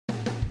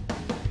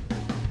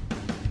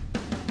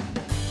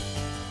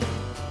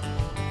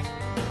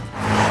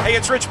Hey,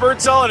 it's Rich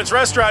Birdsall, and it's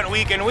Restaurant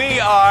Week, and we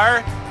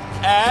are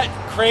at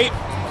Crepe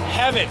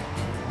Heaven.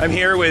 I'm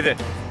here with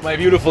my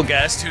beautiful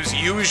guest, who's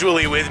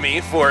usually with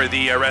me for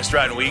the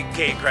Restaurant Week,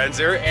 Kate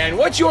Krenzer. And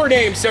what's your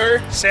name, sir?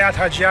 Seat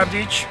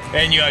Hajabdic.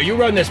 And you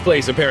run this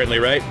place, apparently,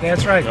 right?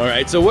 That's right. All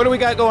right, so what do we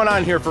got going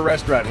on here for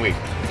Restaurant Week?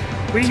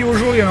 We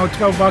usually, $12,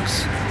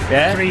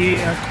 Yeah?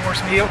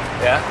 3-course meal.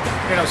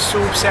 Yeah?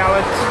 Soup,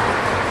 salad,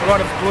 a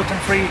lot of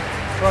gluten-free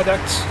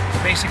products.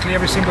 Basically,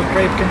 every single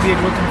crepe can be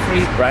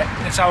gluten-free. Right.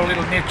 It's our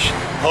little niche.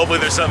 Hopefully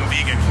there's something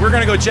vegan. We're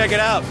gonna go check it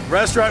out.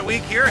 Restaurant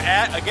Week here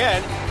at,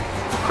 again,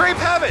 Crepe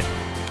Heaven.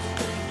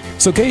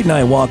 So Kate and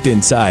I walked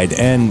inside,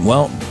 and,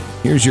 well,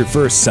 here's your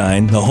first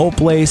sign. The whole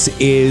place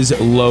is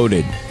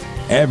loaded.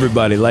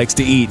 Everybody likes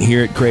to eat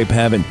here at Crepe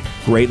Heaven.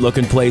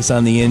 Great-looking place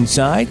on the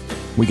inside.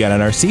 We got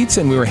on our seats,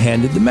 and we were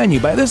handed the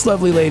menu by this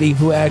lovely lady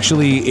who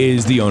actually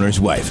is the owner's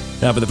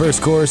wife. Now, for the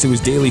first course, it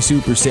was daily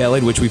soup or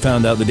salad, which we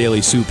found out the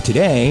daily soup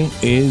today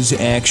is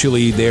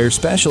actually their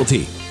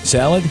specialty.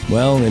 Salad?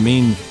 Well,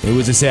 it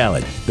was a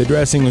salad. The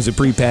dressing was a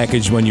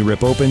pre-packaged one you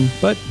rip open,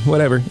 but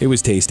whatever, it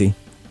was tasty.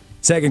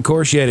 Second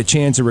course, you had a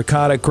chance of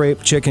ricotta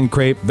crepe, chicken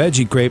crepe,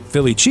 veggie crepe,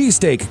 Philly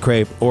cheesesteak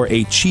crepe, or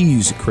a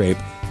cheese crepe.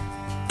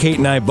 Kate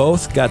and I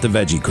both got the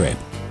veggie crepe,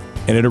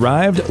 and it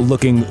arrived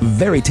looking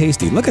very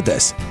tasty. Look at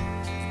this.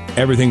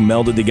 Everything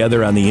melded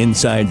together on the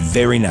inside,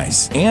 very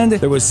nice. And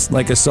there was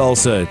like a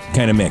salsa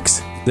kind of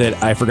mix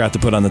that I forgot to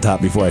put on the top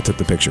before I took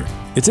the picture.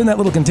 It's in that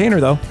little container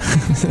though.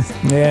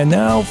 And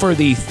now for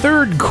the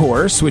third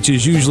course, which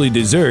is usually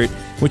dessert,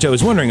 which I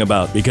was wondering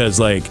about because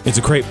it's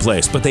a crepe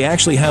place, but they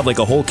actually have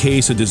a whole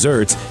case of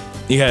desserts.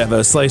 You have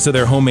a slice of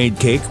their homemade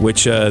cake,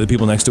 which the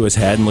people next to us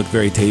had and looked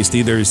very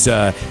tasty. There's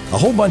a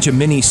whole bunch of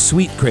mini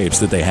sweet crepes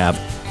that they have.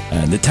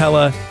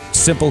 Nutella,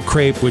 simple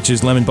crepe, which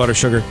is lemon butter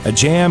sugar, a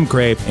jam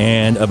crepe,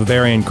 and a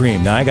Bavarian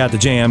cream. Now, I got the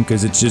jam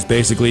because it's just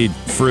basically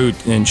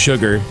fruit and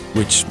sugar,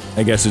 which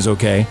I guess is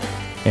okay.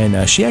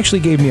 And she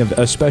actually gave me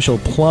a special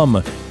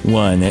plum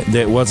one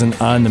that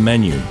wasn't on the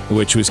menu,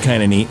 which was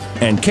kind of neat.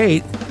 And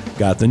Kate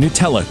got the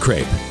Nutella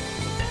crepe.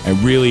 I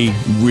really,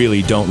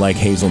 really don't like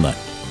hazelnut.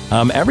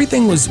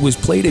 Everything was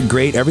plated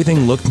great.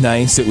 Everything looked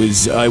nice. It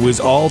was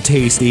all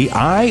tasty.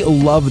 I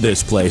love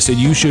this place, and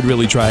you should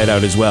really try it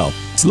out as well.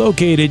 It's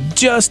located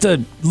just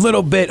a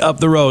little bit up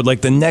the road,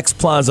 like the next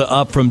plaza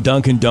up from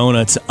Dunkin'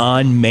 Donuts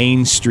on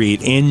Main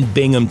Street in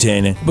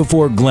Binghamton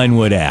before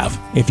Glenwood Ave.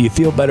 If you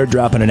feel better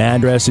dropping an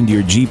address into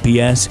your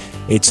GPS,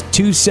 it's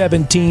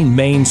 217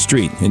 Main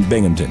Street in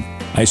Binghamton.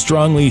 I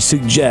strongly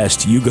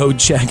suggest you go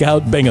check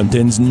out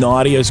Binghamton's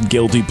naughtiest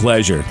guilty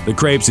pleasure, the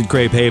crepes at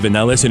Crepe Haven.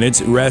 Now listen,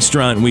 it's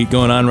Restaurant Week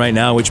going on right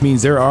now, which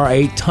means there are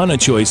a ton of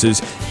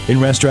choices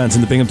in restaurants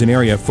in the Binghamton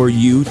area for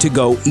you to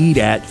go eat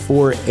at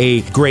for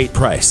a great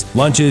price.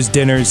 Lunches,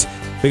 dinners.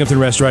 Binghamton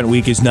Restaurant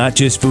Week is not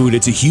just food,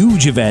 it's a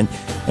huge event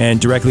and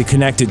directly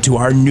connected to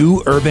our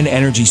new urban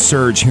energy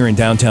surge here in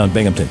downtown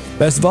Binghamton.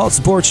 Best of all, it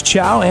supports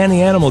Chow and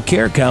the Animal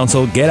Care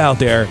Council. Get out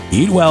there,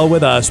 eat well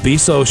with us, be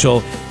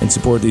social, and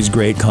support these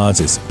great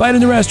causes. Bite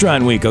into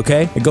Restaurant Week,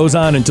 okay? It goes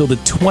on until the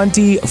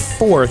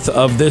 24th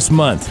of this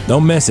month.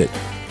 Don't miss it.